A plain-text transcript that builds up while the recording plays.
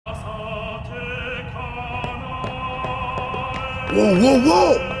Whoa, whoa,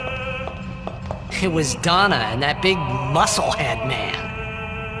 whoa! It was Donna and that big musclehead man.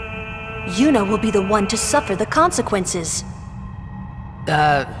 Yuna will be the one to suffer the consequences.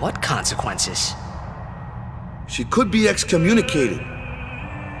 What consequences? She could be excommunicated.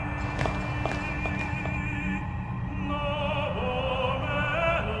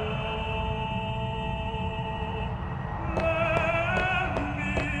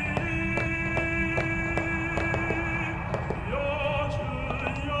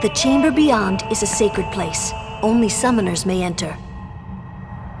 The chamber beyond is a sacred place. Only summoners may enter.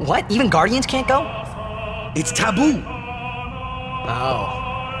 What? Even guardians can't go? It's taboo. Oh.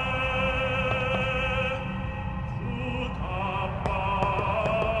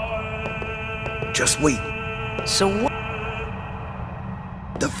 Just wait. So what?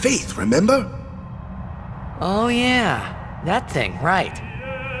 The faith, remember? Oh yeah, that thing, right.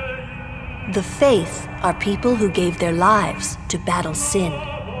 The faith are people who gave their lives to battle sin.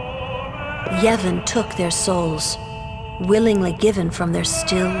 Yevon took their souls, willingly given from their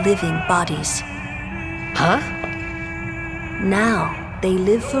still living bodies. Huh? Now they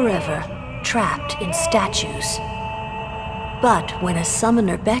live forever, trapped in statues. But when a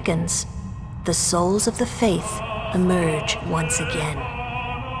summoner beckons, the souls of the faith emerge once again.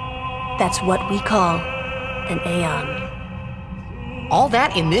 That's what we call an Aeon. All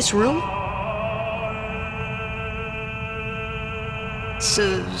that in this room?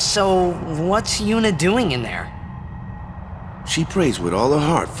 So what's Yuna doing in there? She prays with all her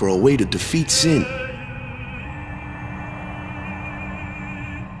heart for a way to defeat sin.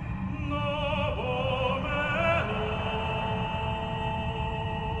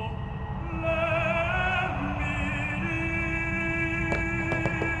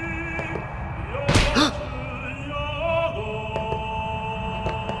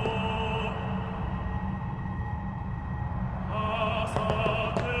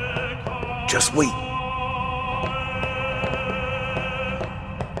 Just wait.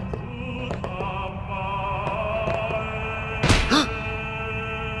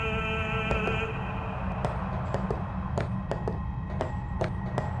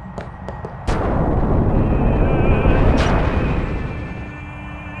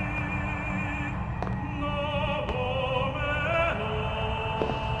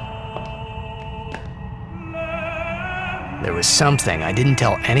 There was something I didn't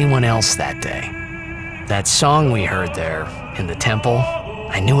tell anyone else that day. That song we heard there, in the temple,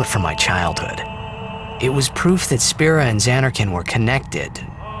 I knew it from my childhood. It was proof that Spira and Zanarkand were connected.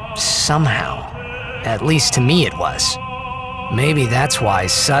 Somehow. At least to me it was. Maybe that's why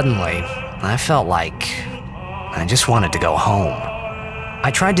suddenly, I felt like I just wanted to go home.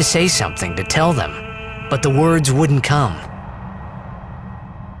 I tried to say something to tell them, but the words wouldn't come.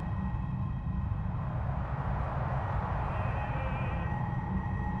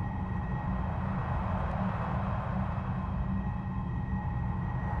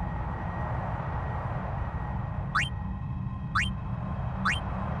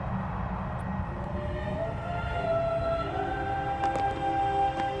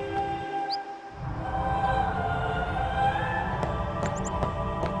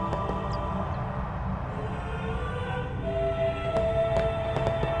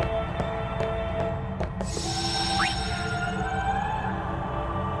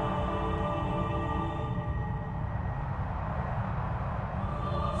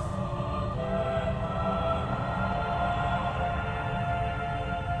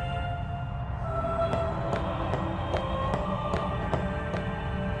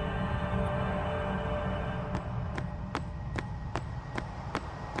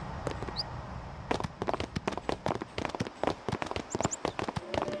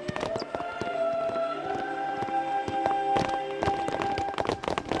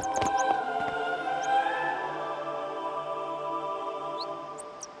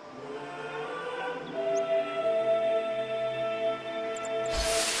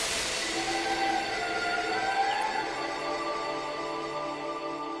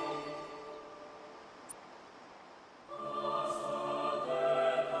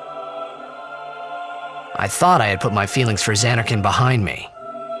 I thought I had put my feelings for Zanarkand behind me.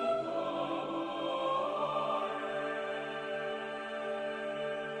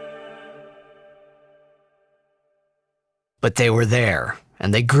 But they were there,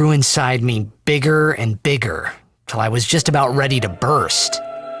 and they grew inside me bigger and bigger, till I was just about ready to burst.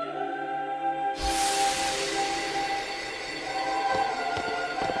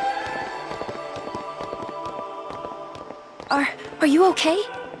 Are you okay?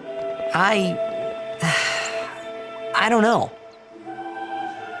 I don't know.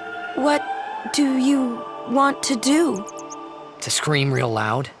 What do you want to do? To scream real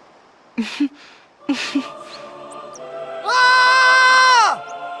loud?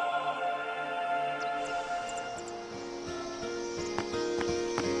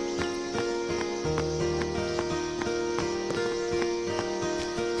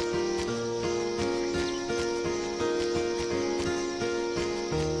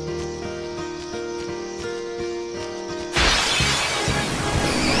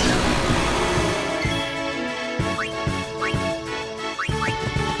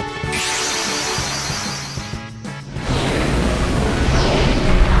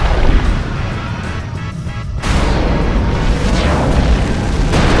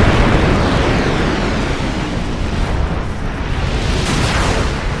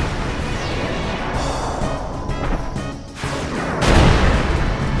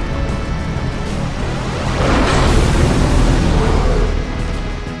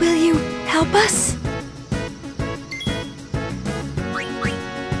 Us?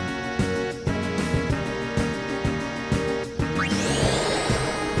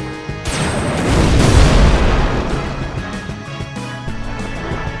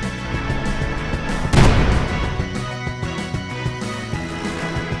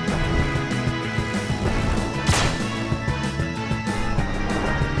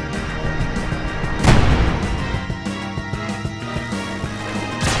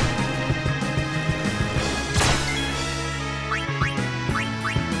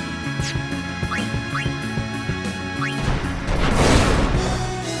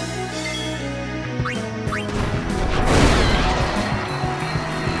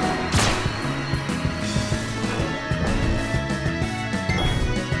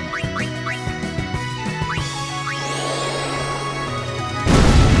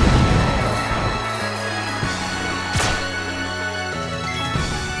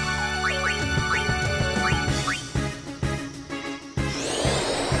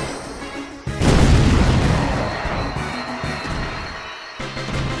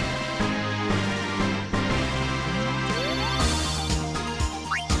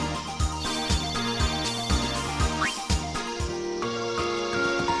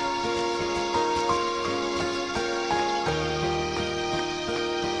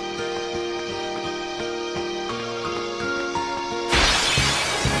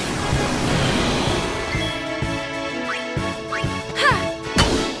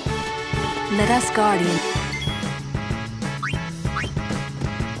 Let us, Guardian.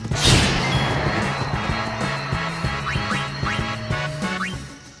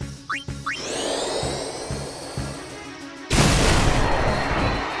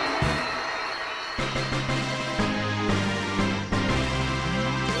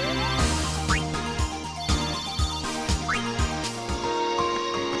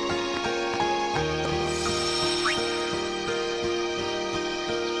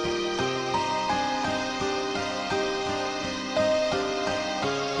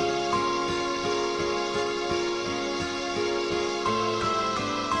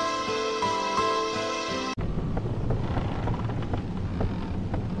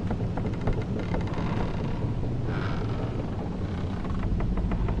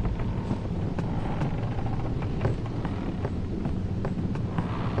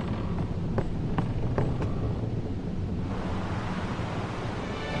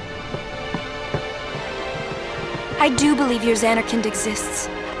 I do believe your Xanarkand exists.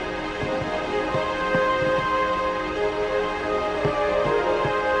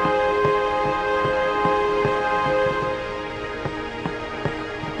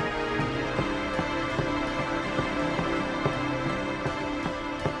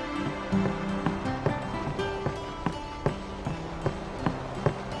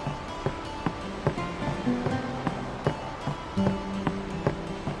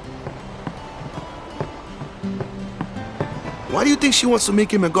 Why do you think she wants to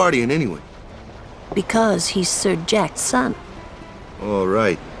make him a guardian anyway? Because he's Sir Jack's son. All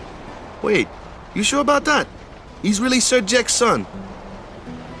right. Wait, you sure about that? He's really Sir Jack's son?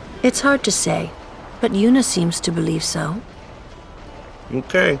 It's hard to say, but Yuna seems to believe so.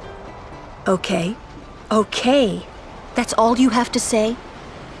 Okay. Okay. Okay. That's all you have to say?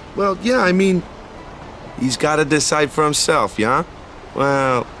 Well, yeah, I mean, he's got to decide for himself, yeah?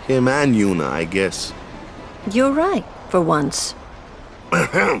 Well, him and Yuna, I guess. You're right, for once.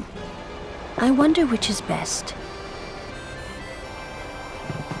 I wonder which is best.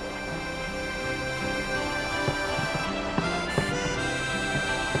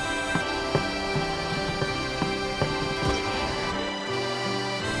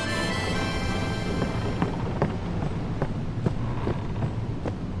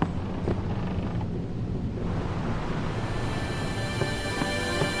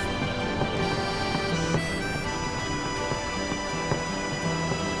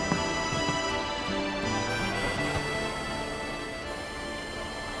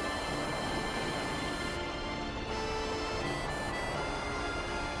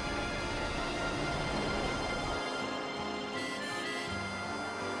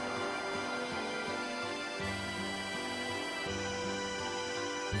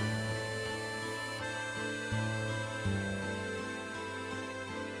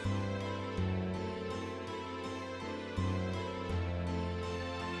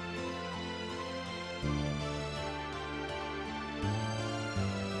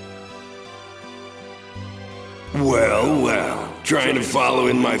 Well, well. Trying to follow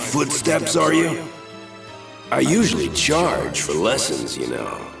in my footsteps, are you? I usually charge for lessons, you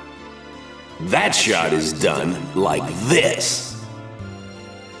know. That shot is done like this.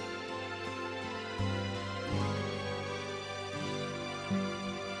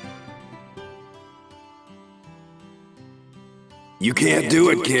 You can't do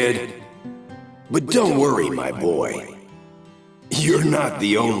it, kid. But don't worry, my boy. You're not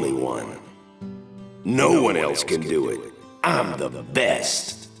the only one. No one else can do it. I'm the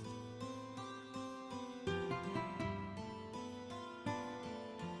best.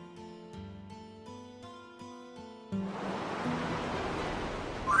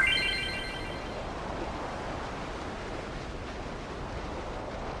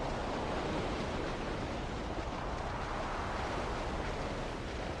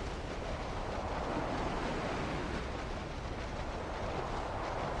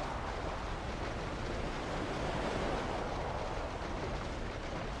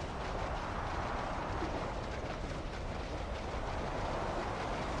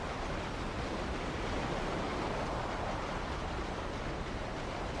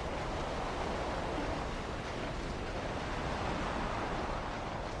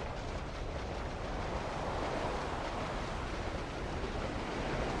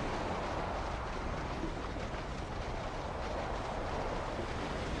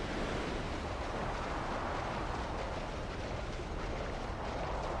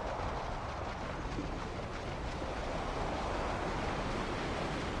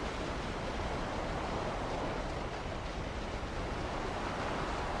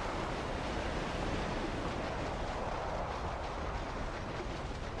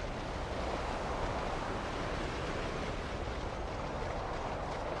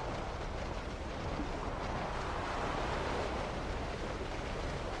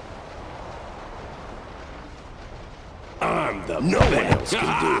 No one else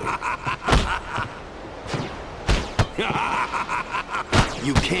can do it.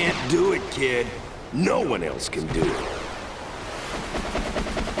 You can't do it, kid. No one else can do it.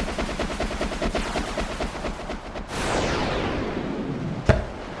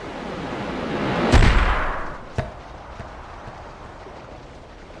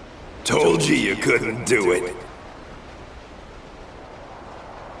 Told you couldn't do it.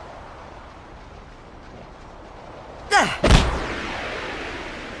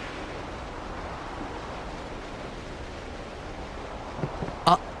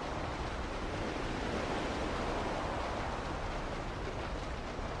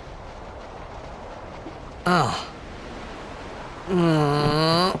 Oh.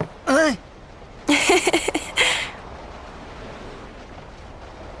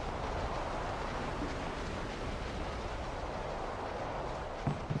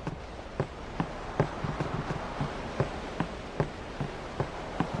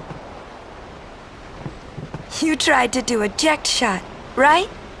 You tried to do a eject shot, right?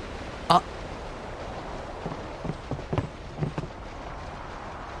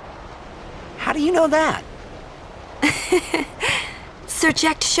 How do you know that? Sir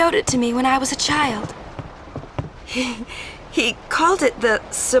Jekt showed it to me when I was a child. He called it the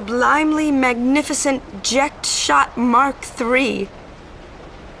Sublimely Magnificent Jekt Shot Mark III.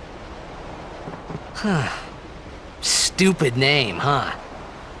 Stupid name, huh?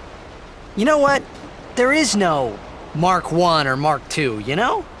 You know what? There is no Mark I or Mark II, you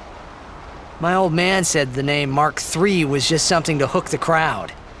know? My old man said the name Mark III was just something to hook the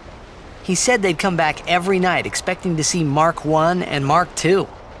crowd. He said they'd come back every night expecting to see Mark I and Mark II.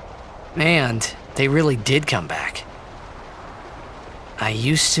 And they really did come back. I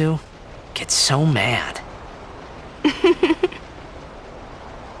used to get so mad.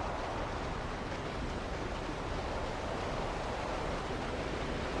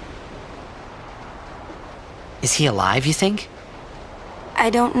 Is he alive, you think? I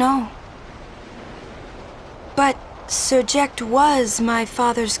don't know. But Sir Jekt was my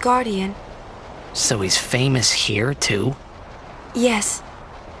father's guardian. So he's famous here, too? Yes.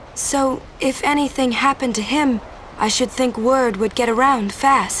 So, if anything happened to him, I should think word would get around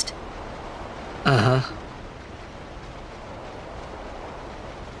fast. Uh-huh.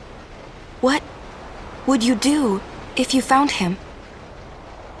 What would you do if you found him?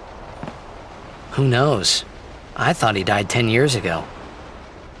 Who knows? I thought he died 10 years ago.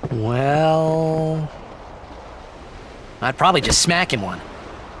 Well... I'd probably just smack him one.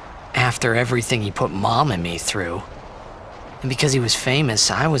 After everything he put Mom and me through. And because he was famous,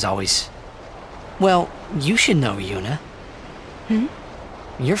 I was always... Well, you should know, Yuna. Hmm?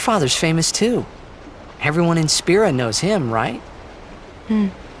 Your father's famous too. Everyone in Spira knows him, right? Hmm.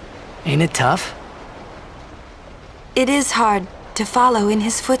 Ain't it tough? It is hard to follow in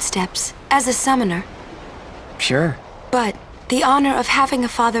his footsteps as a summoner. Sure. But the honor of having a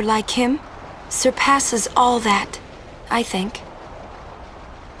father like him surpasses all that, I think.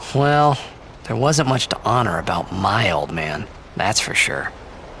 Well, there wasn't much to honor about my old man, that's for sure.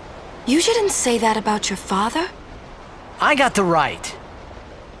 You shouldn't say that about your father. I got the right.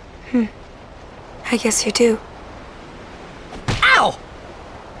 I guess you do. Ow!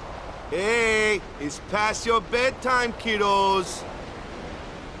 Hey, it's past your bedtime, kiddos.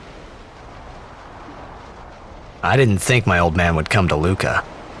 I didn't think my old man would come to Luca.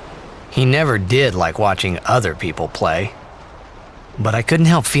 He never did like watching other people play. But I couldn't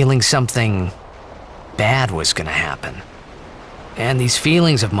help feeling something bad was gonna happen. And these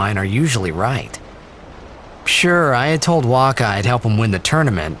feelings of mine are usually right. Sure, I had told Waka I'd help him win the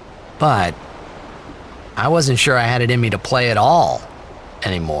tournament, but I wasn't sure I had it in me to play at all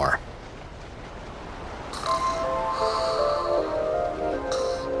anymore.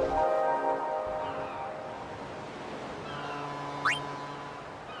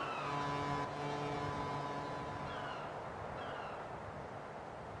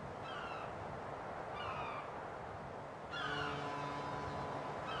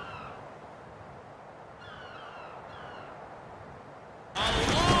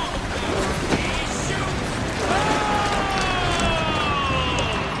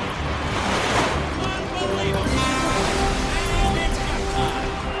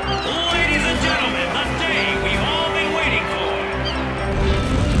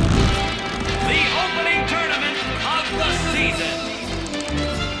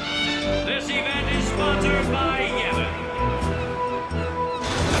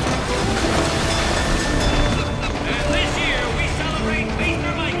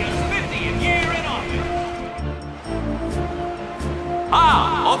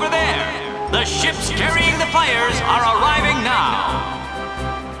 Over there! The ships carrying the players are arriving now.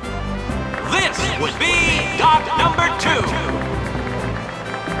 This would be dock number 2.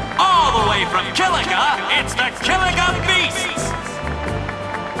 All the way from Kilika, it's the Kilika Beasts!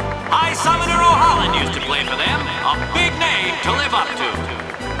 High Summoner O'Holland used to play for them, a big name to live up to.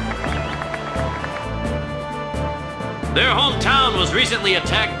 Their hometown was recently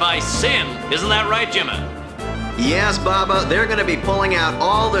attacked by Sin, isn't that right, Jimma? Yes, Baba, they're gonna be pulling out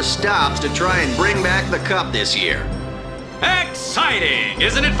all the stops to try and bring back the cup this year. Exciting,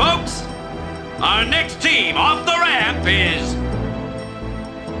 isn't it, folks? Our next team off the ramp is...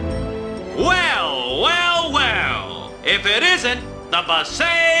 Well, well, well. If it isn't the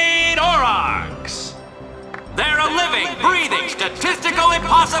Besaid Aurochs. They're a living, breathing, statistical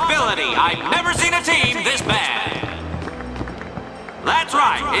impossibility. I've never seen a team this bad. That's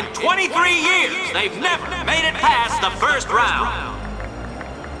right, in 23 years, they've never made it past the first round.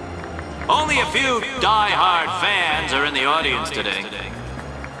 Only a few die-hard fans are in the audience today.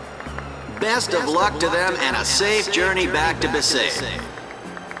 Best of luck to them and a safe journey back to Besaid.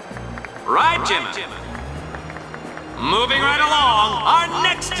 Right, Jim? Moving right along, our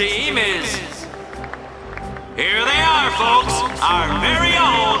next team is... Here they are, folks, our very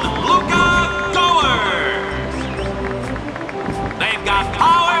own Luca Goers. They've got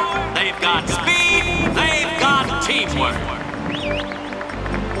power, they've got speed, they've got teamwork.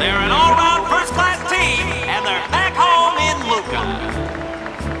 They're an all-round first-class team, and they're back home in Luca.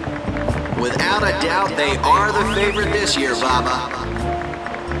 Without a doubt, they are the favorite this year, Baba.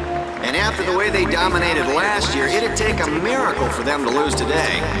 And after the way they dominated last year, it'd take a miracle for them to lose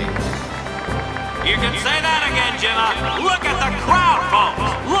today. You can say that again, Jimma. Look at the crowd, folks.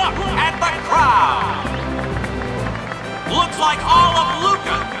 Look at the crowd. Looks like all of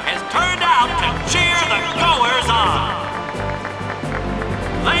Luca has turned out to cheer the Goers on.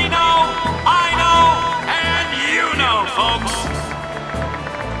 They know, I know, and you know, folks.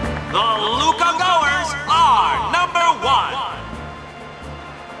 The Luca Goers are #1.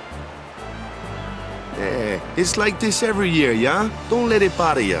 Yeah, it's like this every year, yeah? Don't let it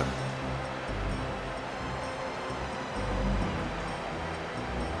bother you.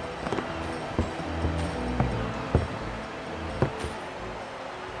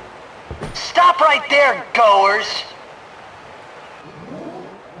 Stop right there, Goers!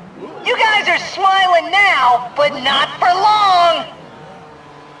 You guys are smiling now, but not for long!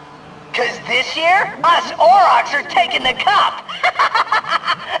 'Cause this year, us Aurochs are taking the cup!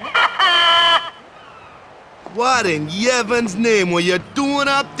 What in Yevon's name were you doing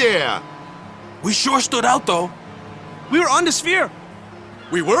up there? We sure stood out, though. We were on the sphere.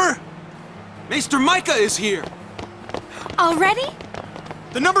 We were. Maester Micah is here. Already?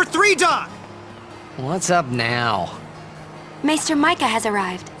 The number 3 dock. What's up now? Maester Micah has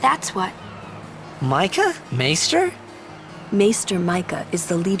arrived, that's what. Micah? Maester? Maester Micah is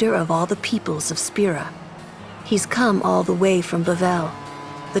the leader of all the peoples of Spira. He's come all the way from Bhed.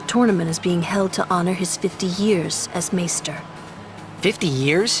 The tournament is being held to honor his 50 years as Maester. 50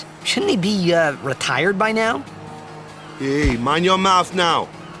 years? Shouldn't he be, retired by now? Hey, mind your mouth now.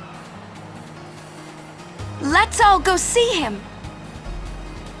 Let's all go see him.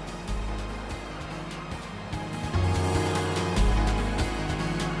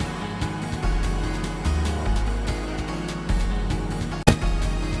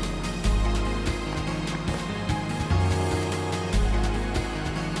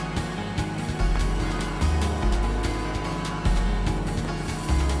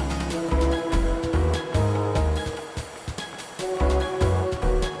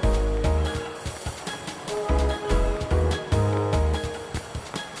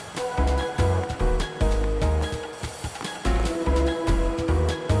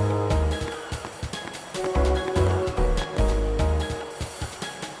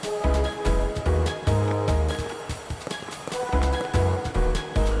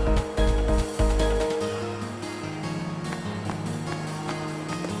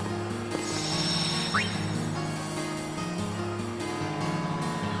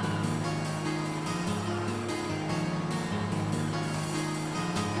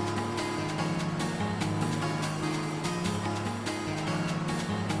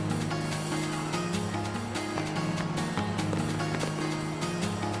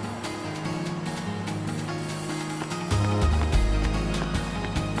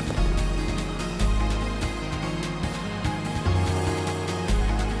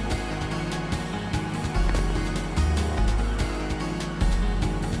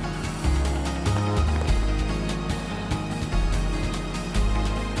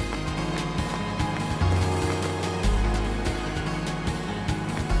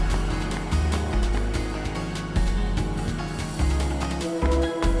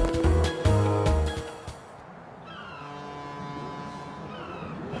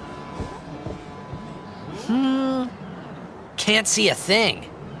 Can't see a thing.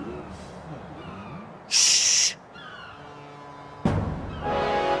 Shh.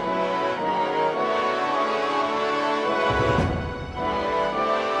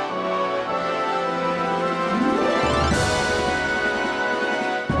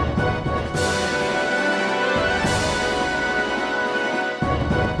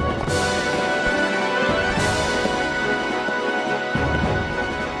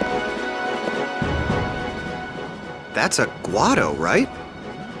 That's a Guado, right?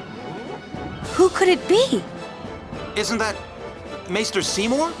 Who could it be? Isn't that Maester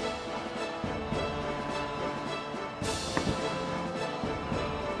Seymour?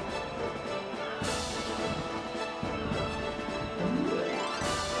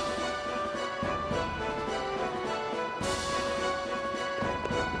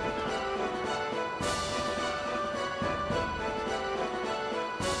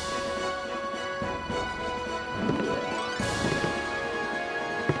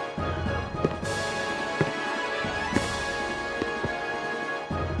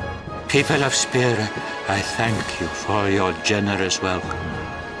 People of Spira, I thank you for your generous welcome.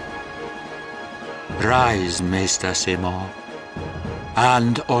 Rise, Maester Seymour,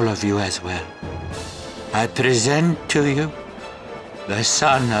 and all of you as well. I present to you the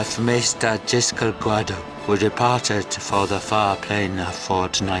son of Maester Giskel Guado, who departed for the Farplane a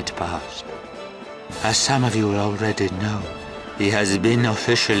fortnight past. As some of you already know, he has been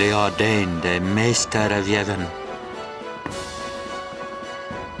officially ordained a Maester of Yevon.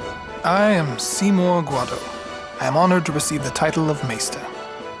 I am Seymour Guado. I am honored to receive the title of Maester.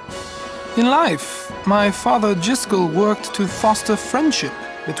 In life, my father Giskel worked to foster friendship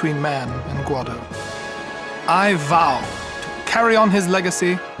between man and Guado. I vow to carry on his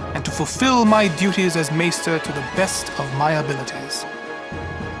legacy and to fulfill my duties as Maester to the best of my abilities.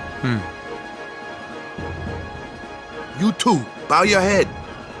 You too, bow your head.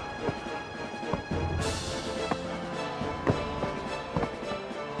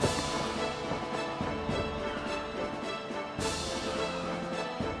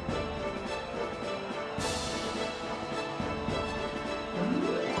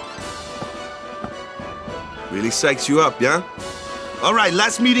 Really psychs you up, yeah? All right,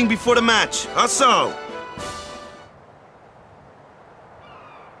 last meeting before the match. Also.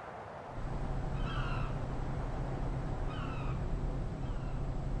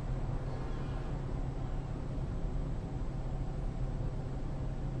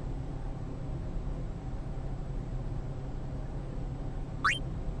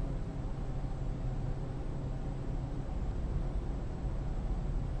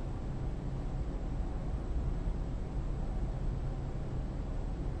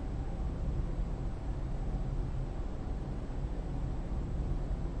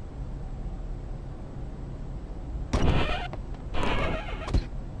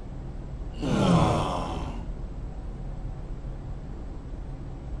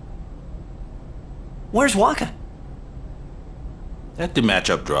 Where's Waka? Let the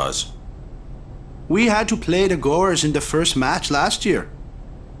matchup draws. We had to play the Goers in the first match last year.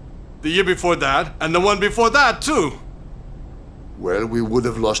 The year before that, and the one before that, too. Well, we would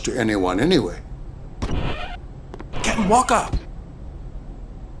have lost to anyone anyway. Captain Walker!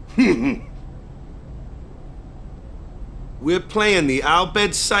 We're playing the Al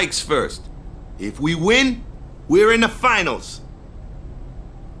Bhed Sykes first. If we win, we're in the finals.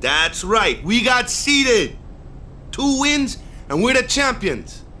 That's right, we got seeded. 2 wins, and we're the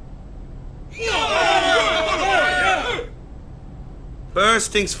champions.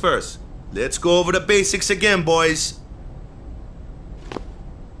 First things first, let's go over the basics again, boys.